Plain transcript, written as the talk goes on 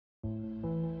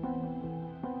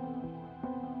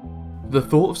The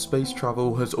thought of space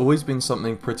travel has always been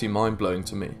something pretty mind-blowing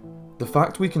to me. The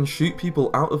fact we can shoot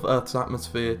people out of Earth's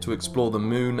atmosphere to explore the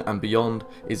moon and beyond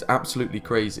is absolutely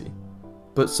crazy.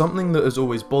 But something that has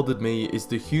always bothered me is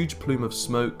the huge plume of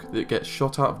smoke that gets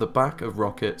shot out of the back of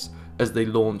rockets as they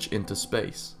launch into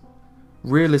space.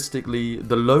 Realistically,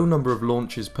 the low number of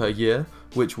launches per year,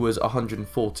 which was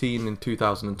 114 in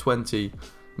 2020,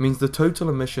 means the total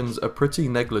emissions are pretty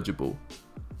negligible.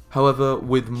 However,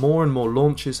 with more and more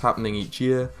launches happening each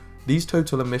year, these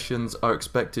total emissions are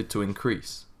expected to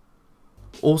increase.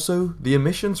 Also, the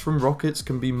emissions from rockets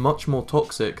can be much more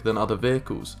toxic than other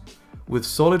vehicles, with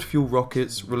solid fuel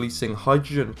rockets releasing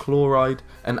hydrogen chloride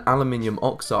and aluminium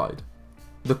oxide.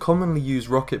 The commonly used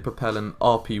rocket propellant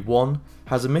RP-1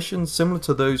 has emissions similar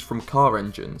to those from car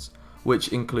engines,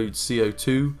 which include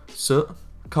CO2, soot,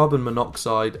 carbon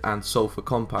monoxide and sulfur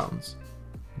compounds.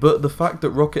 But the fact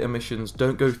that rocket emissions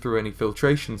don't go through any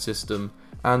filtration system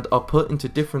and are put into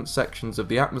different sections of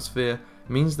the atmosphere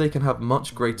means they can have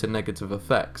much greater negative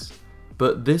effects,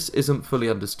 but this isn't fully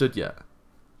understood yet.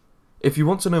 If you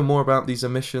want to know more about these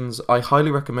emissions, I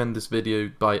highly recommend this video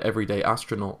by Everyday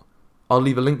Astronaut. I'll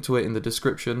leave a link to it in the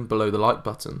description below the like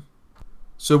button.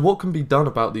 So what can be done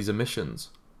about these emissions?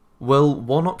 Well,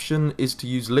 one option is to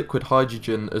use liquid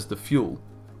hydrogen as the fuel,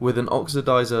 with an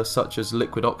oxidizer such as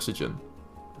liquid oxygen.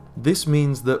 This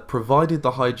means that provided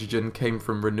the hydrogen came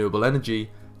from renewable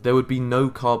energy, there would be no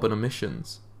carbon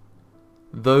emissions.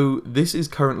 Though this is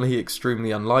currently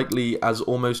extremely unlikely, as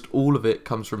almost all of it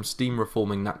comes from steam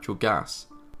reforming natural gas.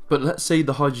 But let's say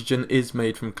the hydrogen is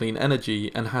made from clean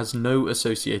energy and has no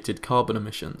associated carbon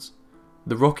emissions.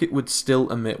 The rocket would still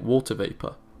emit water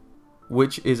vapour,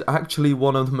 which is actually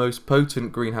one of the most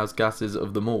potent greenhouse gases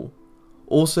of them all.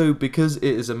 Also, because it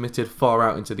is emitted far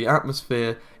out into the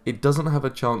atmosphere, it doesn't have a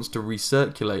chance to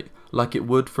recirculate like it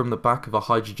would from the back of a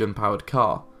hydrogen-powered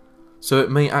car, so it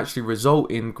may actually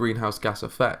result in greenhouse gas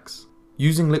effects.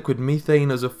 Using liquid methane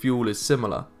as a fuel is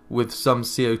similar, with some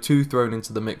CO2 thrown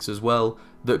into the mix as well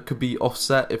that could be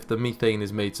offset if the methane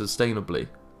is made sustainably.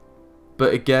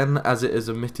 But again, as it is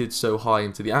emitted so high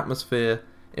into the atmosphere,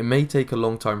 it may take a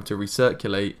long time to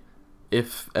recirculate,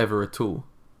 if ever at all.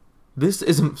 This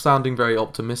isn't sounding very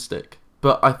optimistic,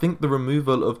 but I think the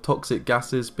removal of toxic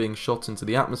gases being shot into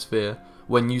the atmosphere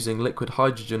when using liquid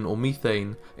hydrogen or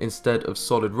methane instead of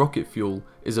solid rocket fuel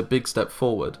is a big step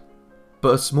forward.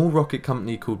 But a small rocket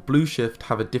company called BluShift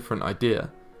have a different idea.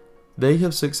 They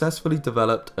have successfully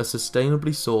developed a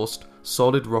sustainably sourced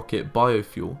solid rocket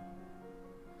biofuel.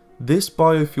 This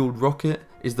biofueled rocket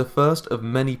is the first of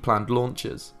many planned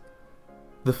launches.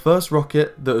 The first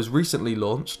rocket that was recently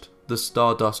launched, the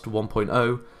Stardust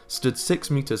 1.0, stood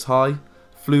 6 meters high,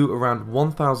 flew around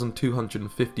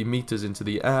 1,250 meters into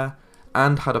the air,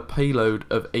 and had a payload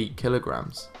of 8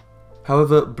 kilograms.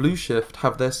 However, BluShift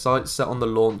have their sights set on the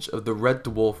launch of the Red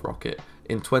Dwarf rocket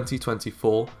in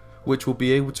 2024, which will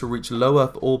be able to reach low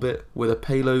Earth orbit with a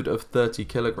payload of 30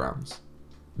 kilograms.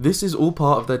 This is all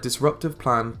part of their disruptive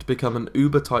plan to become an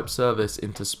Uber-type service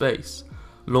into space,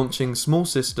 launching small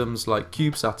systems like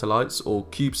cube satellites or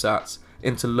cubesats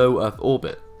into low Earth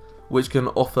orbit, which can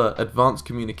offer advanced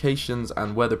communications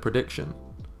and weather prediction.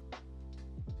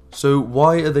 So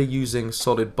why are they using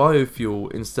solid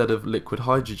biofuel instead of liquid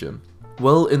hydrogen?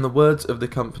 Well, in the words of the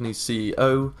company's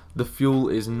CEO, the fuel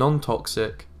is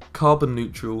non-toxic, carbon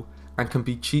neutral, and can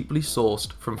be cheaply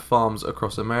sourced from farms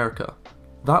across America.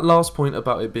 That last point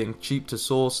about it being cheap to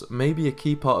source may be a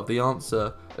key part of the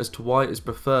answer as to why it is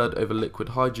preferred over liquid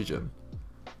hydrogen.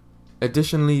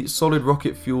 Additionally, solid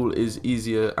rocket fuel is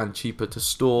easier and cheaper to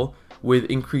store, with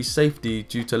increased safety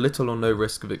due to little or no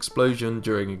risk of explosion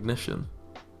during ignition.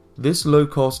 This low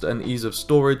cost and ease of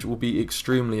storage will be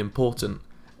extremely important,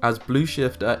 as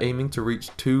BluShift are aiming to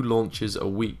reach 2 launches a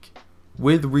week.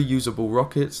 With reusable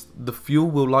rockets, the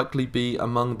fuel will likely be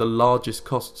among the largest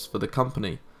costs for the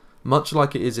company, much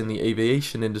like it is in the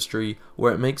aviation industry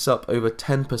where it makes up over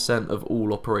 10% of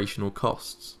all operational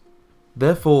costs.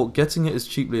 Therefore, getting it as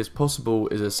cheaply as possible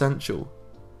is essential.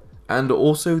 And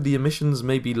also, the emissions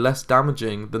may be less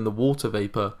damaging than the water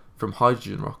vapour from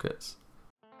hydrogen rockets.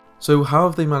 So how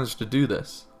have they managed to do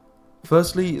this?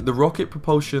 Firstly, the rocket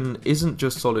propulsion isn't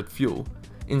just solid fuel.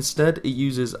 Instead, it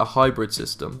uses a hybrid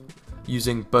system,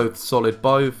 using both solid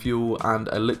biofuel and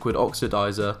a liquid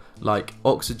oxidizer like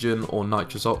oxygen or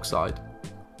nitrous oxide.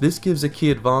 This gives a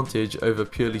key advantage over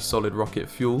purely solid rocket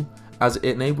fuel, as it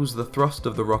enables the thrust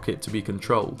of the rocket to be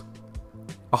controlled.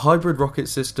 A hybrid rocket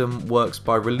system works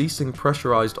by releasing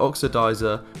pressurized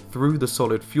oxidizer through the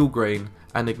solid fuel grain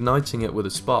and igniting it with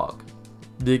a spark.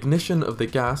 The ignition of the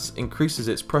gas increases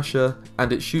its pressure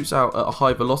and it shoots out at a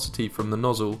high velocity from the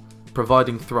nozzle,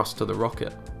 providing thrust to the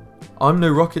rocket. I'm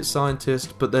no rocket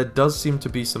scientist, but there does seem to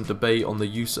be some debate on the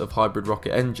use of hybrid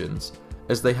rocket engines,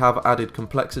 as they have added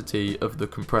complexity of the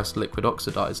compressed liquid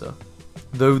oxidizer,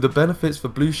 though the benefits for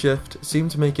BluShift seem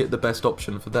to make it the best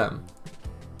option for them.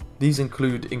 These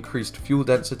include increased fuel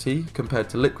density compared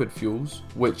to liquid fuels,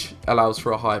 which allows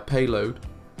for a higher payload,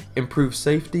 improved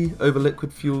safety over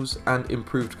liquid fuels, and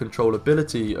improved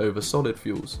controllability over solid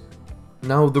fuels.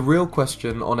 Now, the real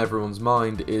question on everyone's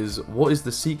mind is, what is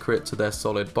the secret to their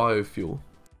solid biofuel?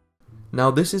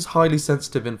 Now, this is highly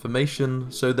sensitive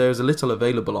information, so there is a little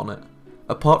available on it,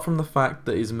 apart from the fact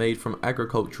that it is made from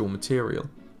agricultural material.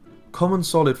 Common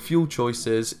solid fuel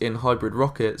choices in hybrid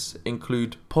rockets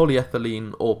include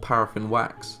polyethylene or paraffin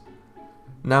wax.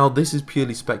 Now, this is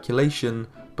purely speculation,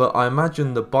 but I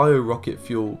imagine the bio-rocket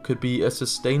fuel could be a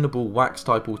sustainable wax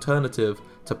type alternative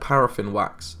to paraffin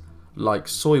wax, like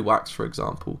soy wax for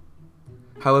example.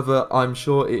 However, I'm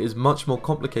sure it is much more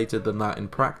complicated than that in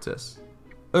practice.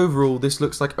 Overall, this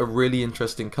looks like a really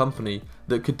interesting company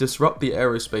that could disrupt the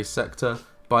aerospace sector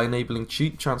by enabling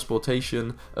cheap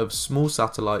transportation of small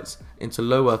satellites into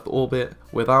low Earth orbit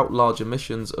without large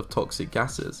emissions of toxic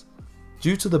gases.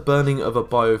 Due to the burning of a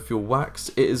biofuel wax,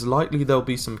 it is likely there will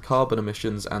be some carbon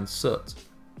emissions and soot,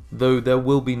 though there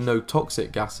will be no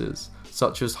toxic gases,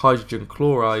 such as hydrogen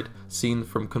chloride seen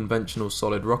from conventional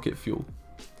solid rocket fuel.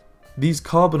 These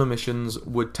carbon emissions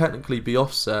would technically be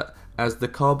offset as the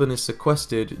carbon is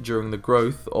sequestered during the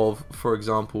growth of, for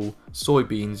example,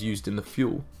 soybeans used in the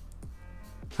fuel.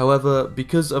 However,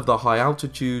 because of the high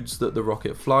altitudes that the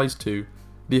rocket flies to,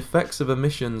 the effects of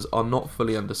emissions are not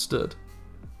fully understood.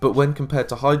 But when compared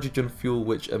to hydrogen fuel,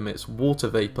 which emits water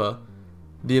vapour,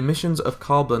 the emissions of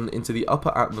carbon into the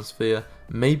upper atmosphere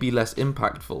may be less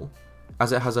impactful,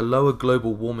 as it has a lower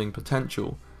global warming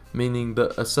potential, meaning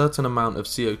that a certain amount of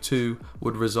CO2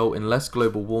 would result in less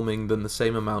global warming than the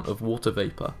same amount of water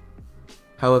vapour.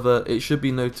 However, it should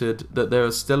be noted that there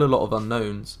are still a lot of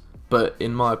unknowns, but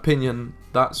in my opinion,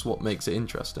 that's what makes it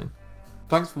interesting.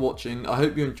 Thanks for watching, I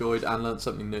hope you enjoyed and learned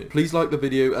something new. Please like the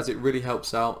video as it really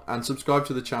helps out, and subscribe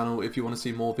to the channel if you want to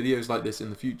see more videos like this in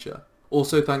the future.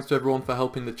 Also, thanks to everyone for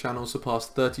helping the channel surpass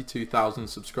 32,000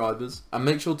 subscribers, and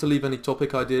make sure to leave any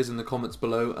topic ideas in the comments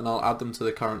below and I'll add them to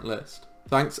the current list.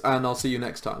 Thanks, and I'll see you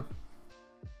next time.